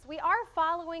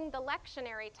following the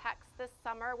lectionary text this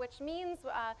summer, which means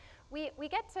we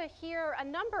get to hear a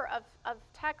number of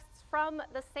texts from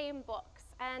the same books.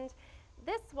 And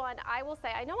this one, I will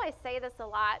say, I know I say this a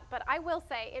lot, but I will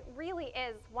say it really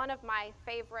is one of my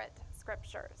favorite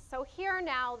scriptures. So hear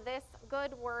now this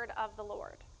good word of the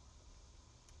Lord.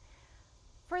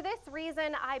 For this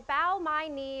reason, I bow my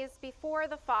knees before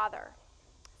the Father,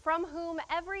 from whom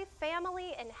every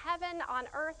family in heaven on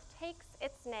earth takes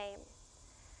its name.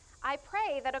 I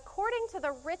pray that according to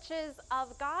the riches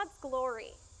of God's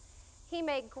glory, he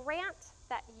may grant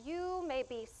that you may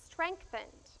be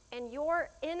strengthened in your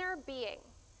inner being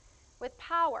with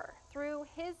power through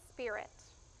his Spirit,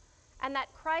 and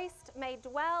that Christ may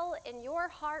dwell in your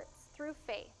hearts through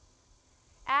faith,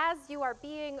 as you are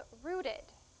being rooted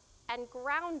and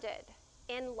grounded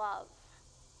in love.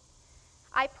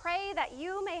 I pray that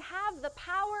you may have the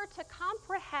power to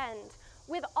comprehend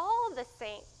with all the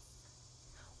saints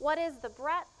what is the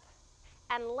breadth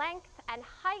and length and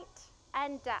height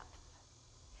and depth,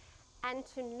 and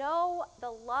to know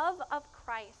the love of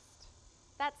Christ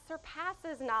that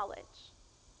surpasses knowledge,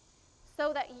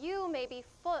 so that you may be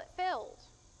filled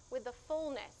with the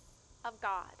fullness of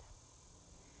God.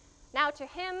 Now to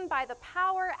him, by the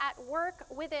power at work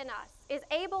within us, is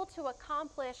able to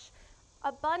accomplish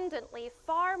abundantly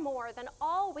far more than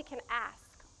all we can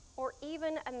ask or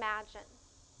even imagine.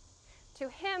 To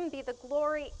him be the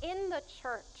glory in the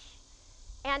church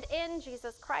and in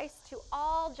Jesus Christ to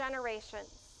all generations,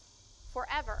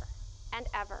 forever and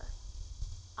ever.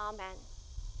 Amen.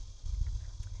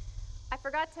 I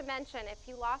forgot to mention, if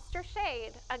you lost your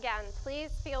shade, again,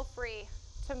 please feel free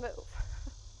to move.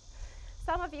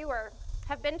 Some of you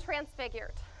have been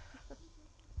transfigured.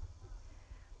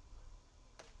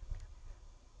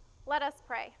 Let us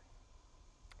pray.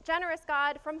 Generous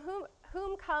God, from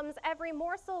whom comes every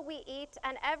morsel we eat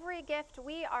and every gift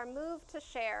we are moved to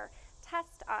share,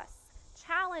 test us,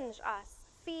 challenge us,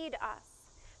 feed us,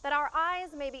 that our eyes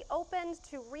may be opened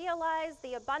to realize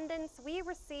the abundance we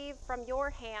receive from your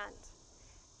hand,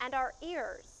 and our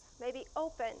ears may be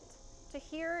opened to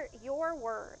hear your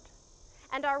word,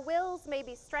 and our wills may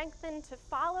be strengthened to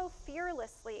follow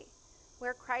fearlessly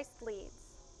where Christ leads.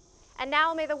 And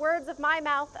now may the words of my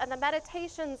mouth and the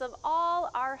meditations of all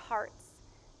our hearts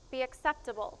be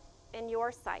acceptable in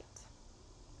your sight.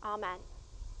 Amen.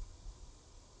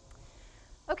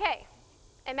 Okay,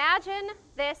 imagine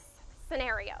this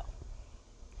scenario.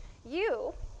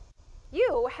 You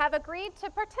have agreed to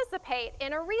participate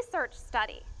in a research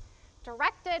study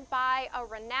directed by a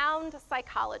renowned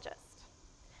psychologist.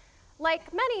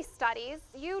 Like many studies,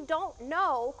 you don't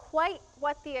know quite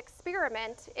what the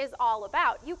experiment is all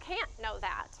about. You can't know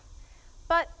that.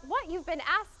 But what you've been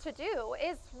asked to do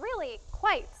is really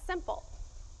quite simple.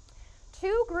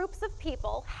 Two groups of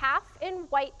people, half in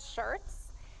white shirts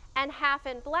and half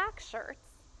in black shirts,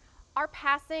 are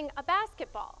passing a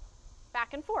basketball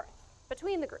back and forth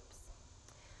between the groups.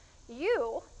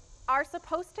 You are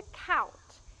supposed to count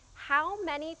how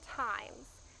many times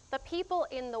the people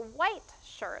in the white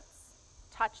shirts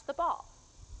touch the ball.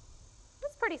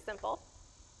 It's pretty simple.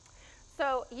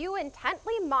 So you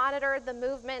intently monitor the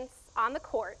movements on the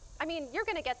court. I mean, you're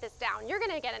going to get this down. You're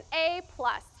going to get an A+.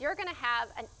 You're going to have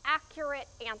an accurate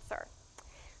answer.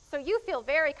 So you feel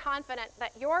very confident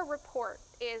that your report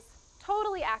is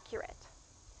totally accurate.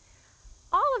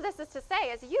 All of this is to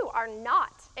say is you are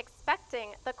not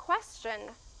expecting the question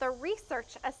the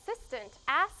research assistant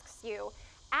asks you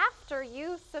after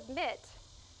you submit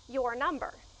your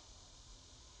number.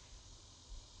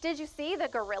 Did you see the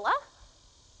gorilla?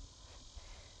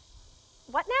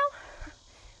 What now?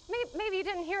 Maybe you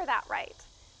didn't hear that right.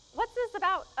 What's this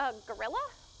about a gorilla?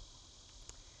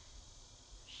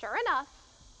 Sure enough,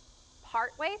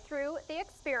 partway through the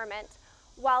experiment,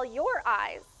 while your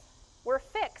eyes were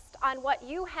fixed on what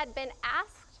you had been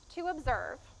asked to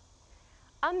observe,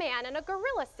 a man in a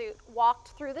gorilla suit walked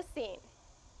through the scene.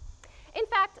 In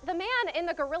fact, the man in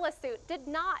the gorilla suit did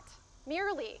not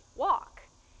merely walk.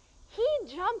 He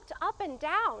jumped up and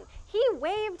down. He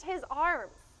waved his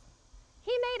arms.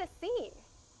 He made a scene.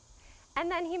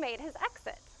 And then he made his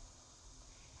exit.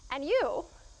 And you,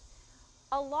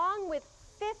 along with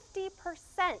 50%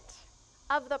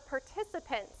 of the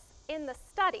participants in the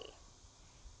study,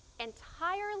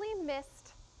 entirely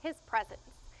missed his presence.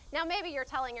 Now maybe you're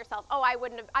telling yourself, oh, I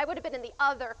would have been in the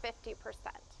other 50%.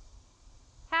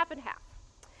 Half and half.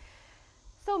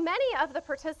 So many of the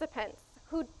participants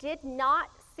who did not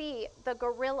see the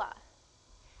gorilla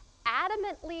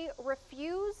adamantly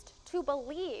refused to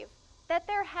believe that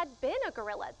there had been a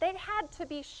gorilla. They had to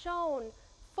be shown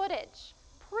footage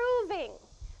proving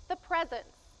the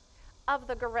presence of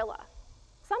the gorilla.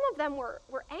 Some of them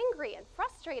were angry and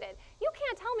frustrated. You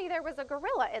can't tell me there was a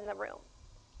gorilla in the room.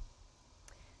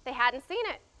 They hadn't seen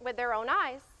it with their own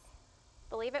eyes.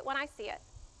 Believe it when I see it.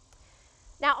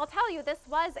 Now, I'll tell you, this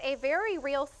was a very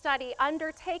real study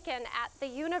undertaken at the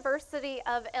University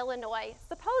of Illinois.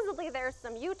 Supposedly, there's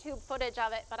some YouTube footage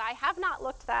of it, but I have not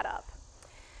looked that up.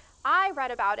 I read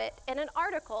about it in an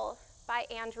article by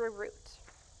Andrew Root.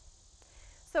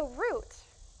 So Root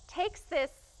takes this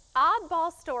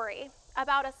oddball story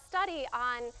about a study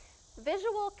on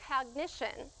visual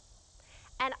cognition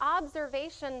and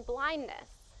observation blindness,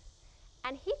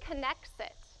 and he connects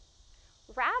it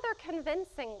rather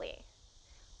convincingly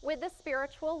with the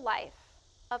spiritual life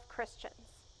of Christians.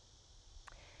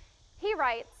 He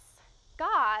writes,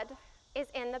 God is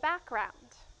in the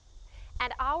background,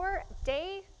 and our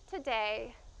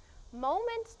day-to-day,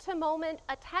 moment-to-moment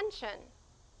attention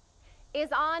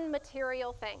is on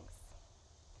material things.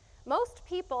 Most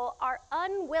people are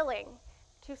unwilling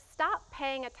to stop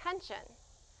paying attention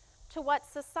to what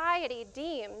society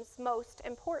deems most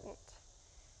important.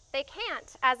 They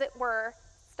can't, as it were,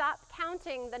 stop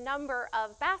counting the number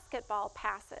of basketball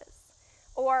passes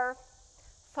or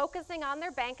focusing on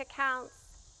their bank accounts,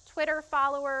 Twitter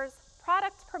followers,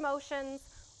 product promotions,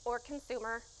 or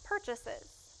consumer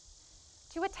purchases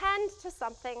to attend to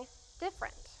something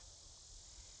different.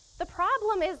 The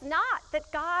problem is not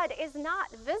that God is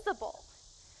not visible,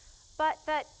 but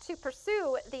that, to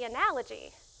pursue the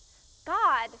analogy,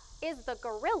 God is the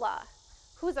gorilla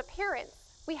whose appearance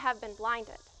we have been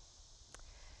blinded.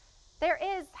 There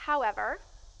is, however,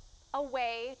 a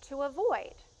way to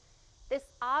avoid this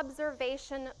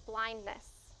observation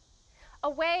blindness, a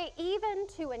way even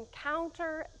to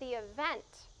encounter the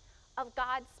event of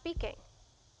God speaking.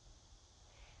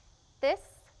 This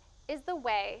is the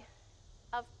way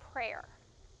of prayer.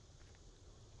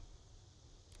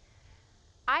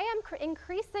 I am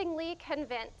increasingly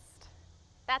convinced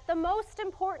that the most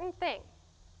important thing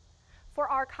for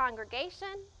our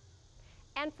congregation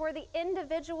and for the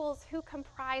individuals who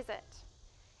comprise it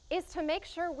is to make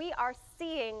sure we are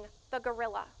seeing the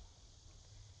gorilla,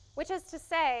 which is to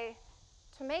say,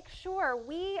 to make sure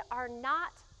we are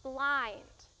not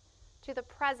blind to the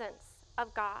presence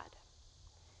of God.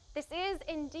 This is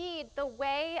indeed the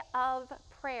way of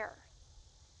prayer.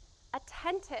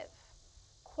 Attentive,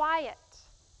 quiet,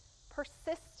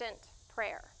 persistent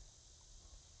prayer.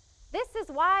 This is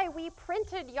why we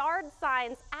printed yard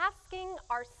signs asking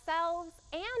ourselves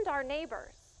and our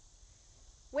neighbors,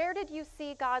 where did you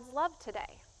see God's love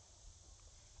today?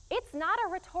 It's not a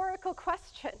rhetorical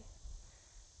question.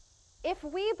 If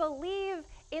we believe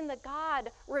in the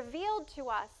God revealed to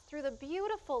us through the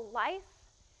beautiful life,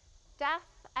 death,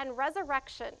 and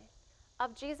resurrection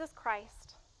of Jesus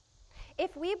Christ,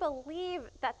 if we believe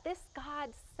that this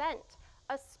God sent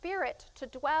a Spirit to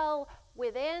dwell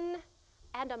within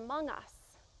and among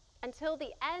us until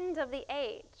the end of the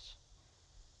age,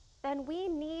 then we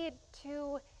need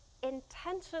to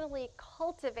intentionally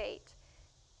cultivate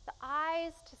the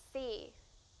eyes to see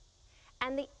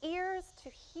and the ears to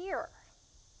hear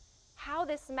how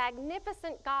this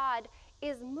magnificent God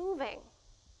is moving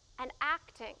and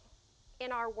acting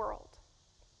in our world.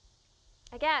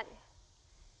 Again,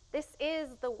 this is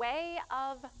the way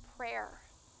of prayer.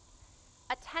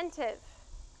 Attentive,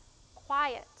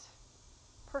 quiet,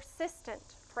 persistent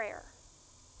prayer.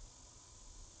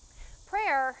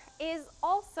 Prayer is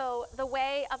also the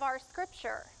way of our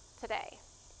scripture today.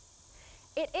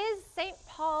 It is St.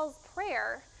 Paul's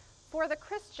prayer for the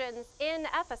Christians in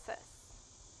Ephesus,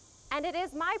 and it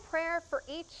is my prayer for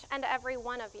each and every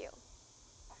one of you.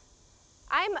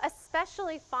 I'm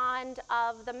especially fond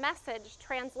of the Message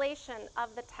translation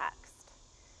of the text.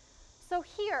 So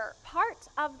here, part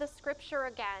of the scripture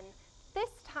again, this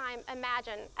time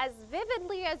imagine, as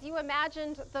vividly as you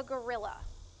imagined the gorilla,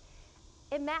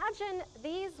 imagine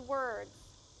these words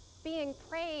being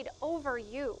prayed over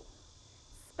you,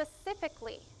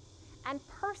 specifically and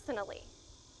personally,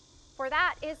 for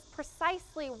that is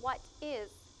precisely what is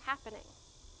happening.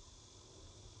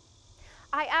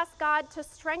 I ask God to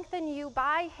strengthen you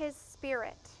by His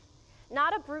Spirit,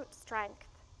 not a brute strength,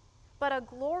 but a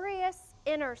glorious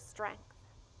inner strength,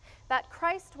 that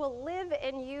Christ will live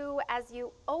in you as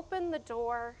you open the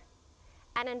door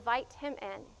and invite Him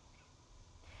in.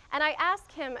 And I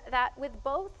ask Him that with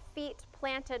both feet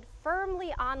planted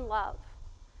firmly on love,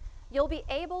 you'll be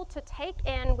able to take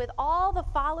in with all the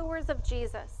followers of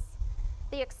Jesus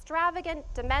the extravagant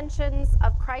dimensions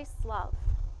of Christ's love.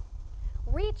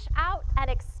 Reach out and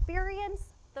experience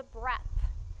the breadth,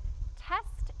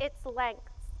 test its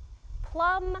lengths,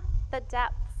 plumb the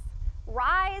depths,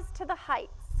 rise to the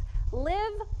heights,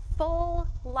 live full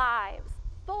lives,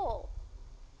 full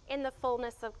in the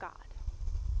fullness of God.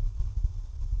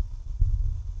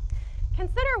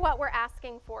 Consider what we're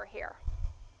asking for here.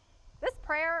 This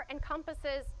prayer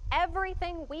encompasses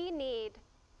everything we need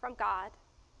from God.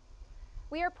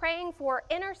 We are praying for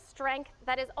inner strength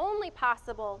that is only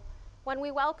possible when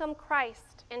we welcome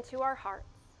Christ into our hearts.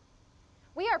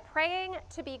 We are praying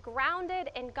to be grounded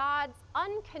in God's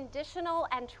unconditional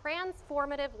and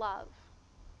transformative love.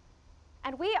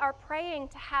 And we are praying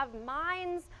to have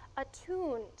minds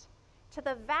attuned to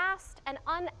the vast and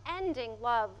unending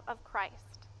love of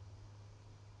Christ.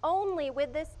 Only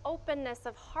with this openness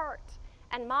of heart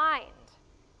and mind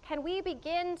can we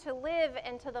begin to live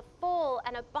into the full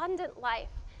and abundant life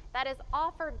that is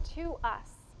offered to us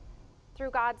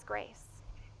through God's grace.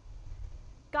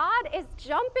 God is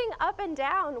jumping up and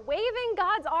down, waving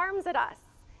God's arms at us,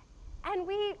 and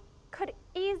we could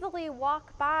easily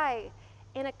walk by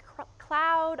in a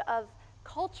cloud of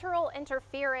cultural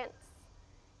interference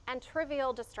and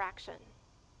trivial distraction.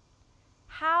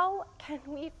 How can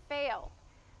we fail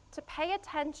to pay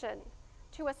attention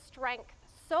to a strength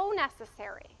so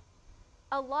necessary,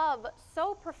 a love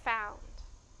so profound,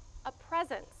 a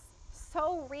presence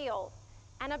so real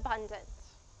and abundant?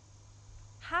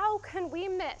 How can we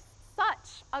miss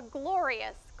such a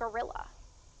glorious gorilla?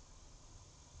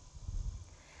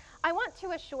 I want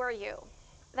to assure you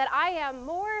that I am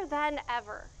more than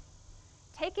ever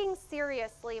taking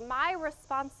seriously my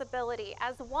responsibility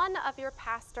as one of your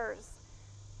pastors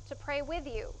to pray with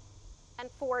you and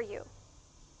for you.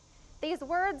 These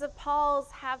words of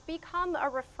Paul's have become a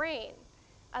refrain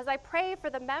as I pray for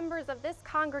the members of this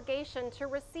congregation to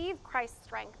receive Christ's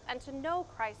strength and to know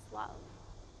Christ's love.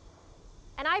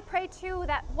 And I pray too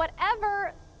that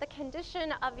whatever the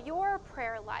condition of your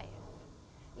prayer life,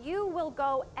 you will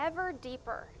go ever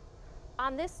deeper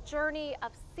on this journey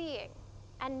of seeing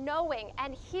and knowing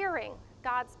and hearing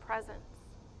God's presence.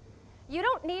 You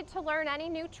don't need to learn any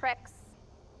new tricks.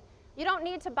 You don't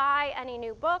need to buy any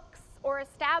new books or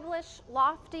establish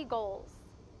lofty goals.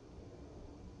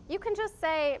 You can just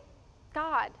say,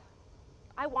 God,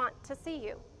 I want to see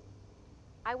you.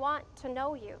 I want to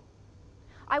know you.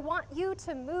 I want you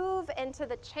to move into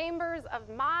the chambers of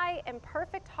my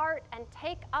imperfect heart and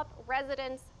take up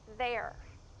residence there.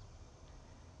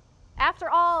 After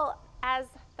all, as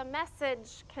the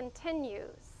message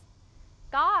continues,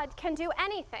 God can do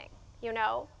anything, you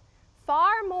know,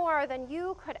 far more than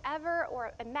you could ever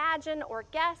or imagine or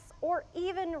guess or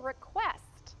even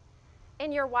request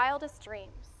in your wildest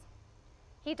dreams.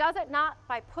 He does it not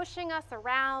by pushing us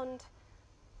around,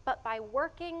 but by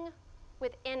working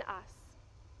within us,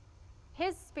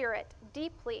 His Spirit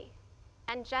deeply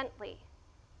and gently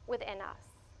within us.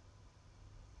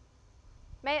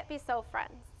 May it be so,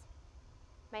 friends.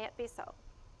 May it be so.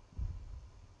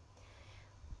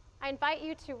 I invite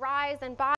you to rise and bow.